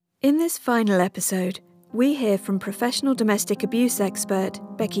In this final episode, we hear from professional domestic abuse expert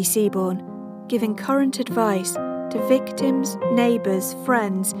Becky Seaborn, giving current advice to victims, neighbours,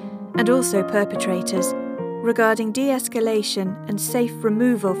 friends, and also perpetrators regarding de-escalation and safe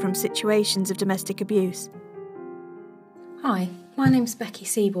removal from situations of domestic abuse. Hi, my name's Becky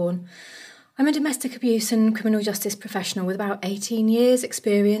Seaborn. I'm a domestic abuse and criminal justice professional with about 18 years'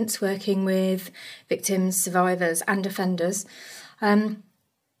 experience working with victims, survivors and offenders.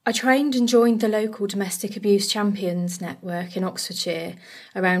 I trained and joined the local Domestic Abuse Champions Network in Oxfordshire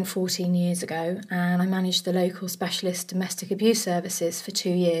around 14 years ago, and I managed the local specialist domestic abuse services for 2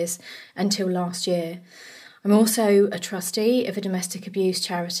 years until last year. I'm also a trustee of a domestic abuse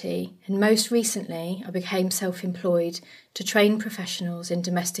charity, and most recently I became self-employed to train professionals in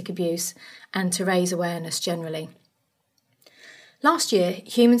domestic abuse and to raise awareness generally. Last year,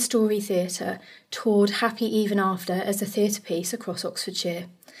 Human Story Theatre toured Happy Even After as a theatre piece across Oxfordshire.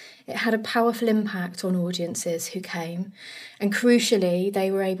 It had a powerful impact on audiences who came, and crucially,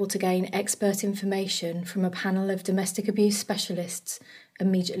 they were able to gain expert information from a panel of domestic abuse specialists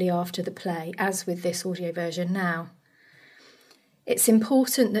immediately after the play, as with this audio version now. It's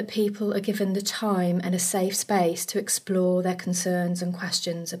important that people are given the time and a safe space to explore their concerns and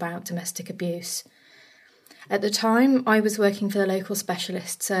questions about domestic abuse. At the time, I was working for the local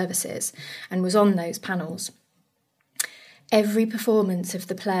specialist services and was on those panels. Every performance of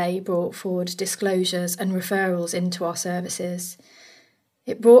the play brought forward disclosures and referrals into our services.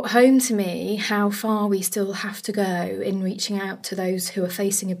 It brought home to me how far we still have to go in reaching out to those who are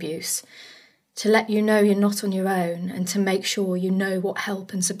facing abuse, to let you know you're not on your own and to make sure you know what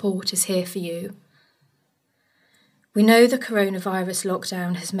help and support is here for you. We know the coronavirus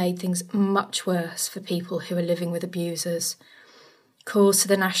lockdown has made things much worse for people who are living with abusers. Calls to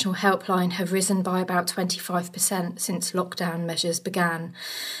the National Helpline have risen by about 25% since lockdown measures began,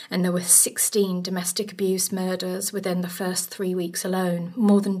 and there were 16 domestic abuse murders within the first 3 weeks alone,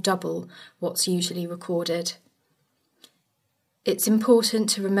 more than double what's usually recorded. It's important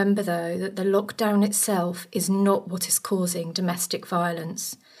to remember, though, that the lockdown itself is not what is causing domestic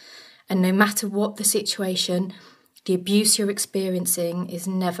violence, and no matter what the situation, the abuse you're experiencing is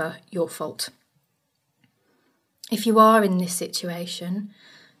never your fault. If you are in this situation,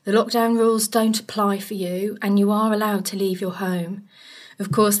 the lockdown rules don't apply for you and you are allowed to leave your home.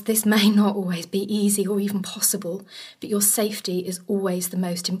 Of course, this may not always be easy or even possible, but your safety is always the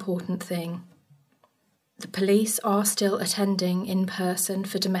most important thing. The police are still attending in person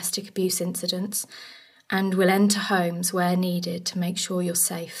for domestic abuse incidents and will enter homes where needed to make sure you're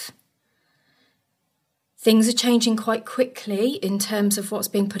safe. Things are changing quite quickly in terms of what's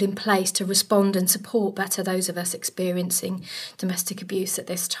being put in place to respond and support better those of us experiencing domestic abuse at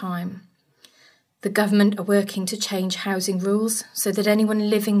this time. The government are working to change housing rules so that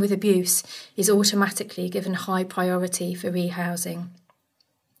anyone living with abuse is automatically given high priority for rehousing.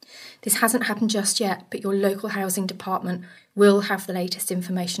 This hasn't happened just yet, but your local housing department will have the latest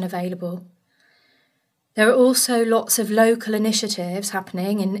information available. There are also lots of local initiatives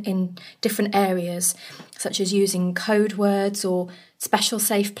happening in different areas, such as using code words or special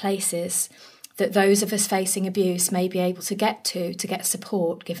safe places that those of us facing abuse may be able to get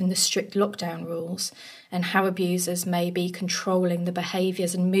support given the strict lockdown rules and how abusers may be controlling the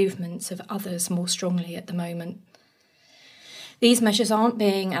behaviours and movements of others more strongly at the moment. These measures aren't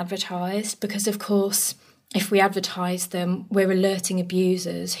being advertised because, of course, if we advertise them, we're alerting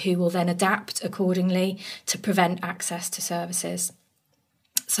abusers who will then adapt accordingly to prevent access to services.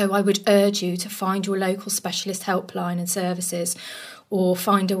 So I would urge you to find your local specialist helpline and services or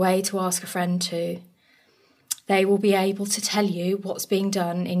find a way to ask a friend to. They will be able to tell you what's being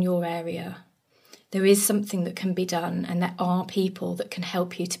done in your area. There is something that can be done and there are people that can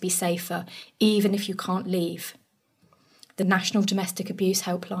help you to be safer, even if you can't leave. The National Domestic Abuse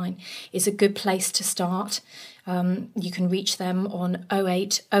Helpline is a good place to start. You can reach them on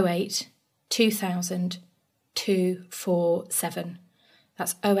 0808 2000 247.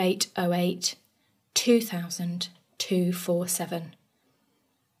 That's 0808 2000 247.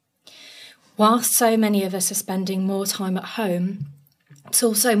 Whilst so many of us are spending more time at home, it's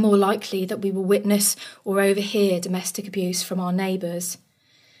also more likely that we will witness or overhear domestic abuse from our neighbours.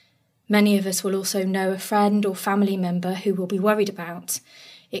 Many of us will also know a friend or family member who we'll be worried about.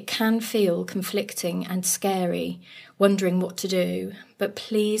 It can feel conflicting and scary, wondering what to do. But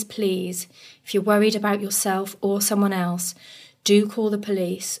please, if you're worried about yourself or someone else, do call the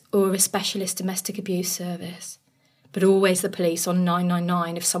police or a specialist domestic abuse service. But always the police on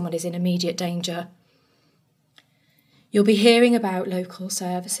 999 if someone is in immediate danger. You'll be hearing about local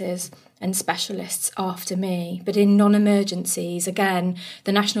services and specialists after me. But in non-emergencies, again,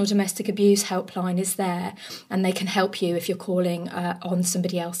 the National Domestic Abuse Helpline is there, and they can help you if you're calling on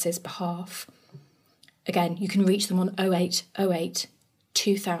somebody else's behalf. Again, you can reach them on 0808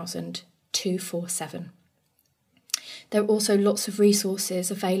 2000 247. There are also lots of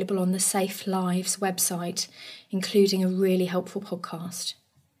resources available on the Safe Lives website, including a really helpful podcast.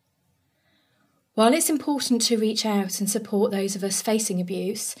 While it's important to reach out and support those of us facing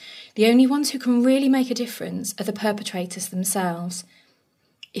abuse, the only ones who can really make a difference are the perpetrators themselves.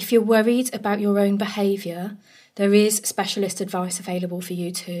 If you're worried about your own behaviour, there is specialist advice available for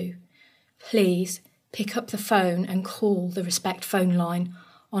you too. Please pick up the phone and call the Respect phone line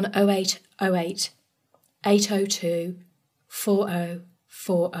on 0808 802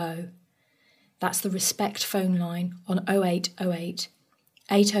 4040. That's the Respect phone line on 0808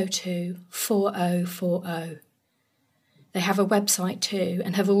 802 4040. They have a website too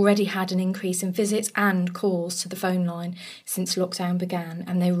and have already had an increase in visits and calls to the phone line since lockdown began,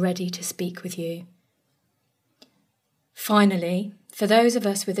 and they're ready to speak with you. Finally, for those of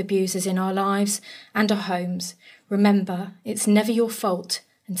us with abusers in our lives and our homes, remember it's never your fault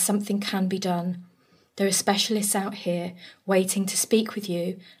and something can be done. There are specialists out here waiting to speak with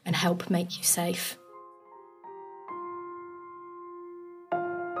you and help make you safe.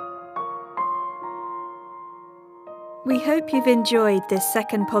 We hope you've enjoyed this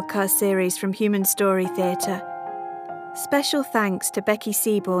second podcast series from Human Story Theatre. Special thanks to Becky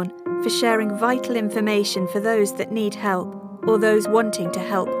Seaborn for sharing vital information for those that need help or those wanting to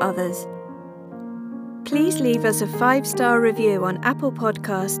help others. Please leave us a 5-star review on Apple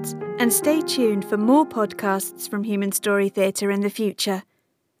Podcasts and stay tuned for more podcasts from Human Story Theatre in the future.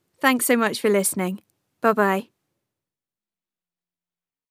 Thanks so much for listening. Bye-bye.